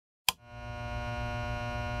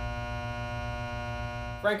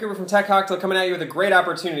Frank Gruber from Tech Cocktail coming at you with a great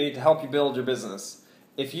opportunity to help you build your business.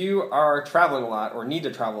 If you are traveling a lot or need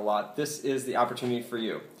to travel a lot, this is the opportunity for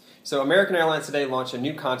you. So American Airlines today launched a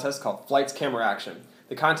new contest called Flights Camera Action.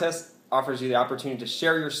 The contest offers you the opportunity to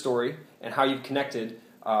share your story and how you've connected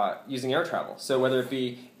using air travel. So whether it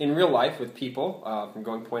be in real life with people from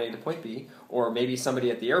going point A to point B, or maybe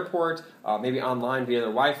somebody at the airport, maybe online via their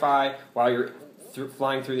Wi-Fi while you're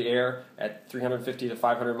flying through the air at 350 to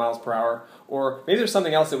 500 miles per hour, or maybe there's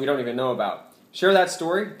something else that we don't even know about. Share that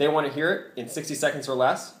story. They want to hear it in 60 seconds or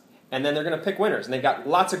less, and then they're going to pick winners. And they've got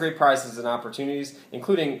lots of great prizes and opportunities,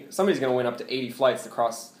 including somebody's going to win up to 80 flights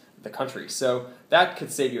across the country. So that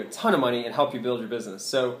could save you a ton of money and help you build your business.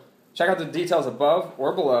 So check out the details above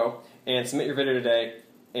or below and submit your video today,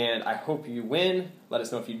 and I hope you win. Let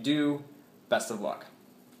us know if you do. Best of luck.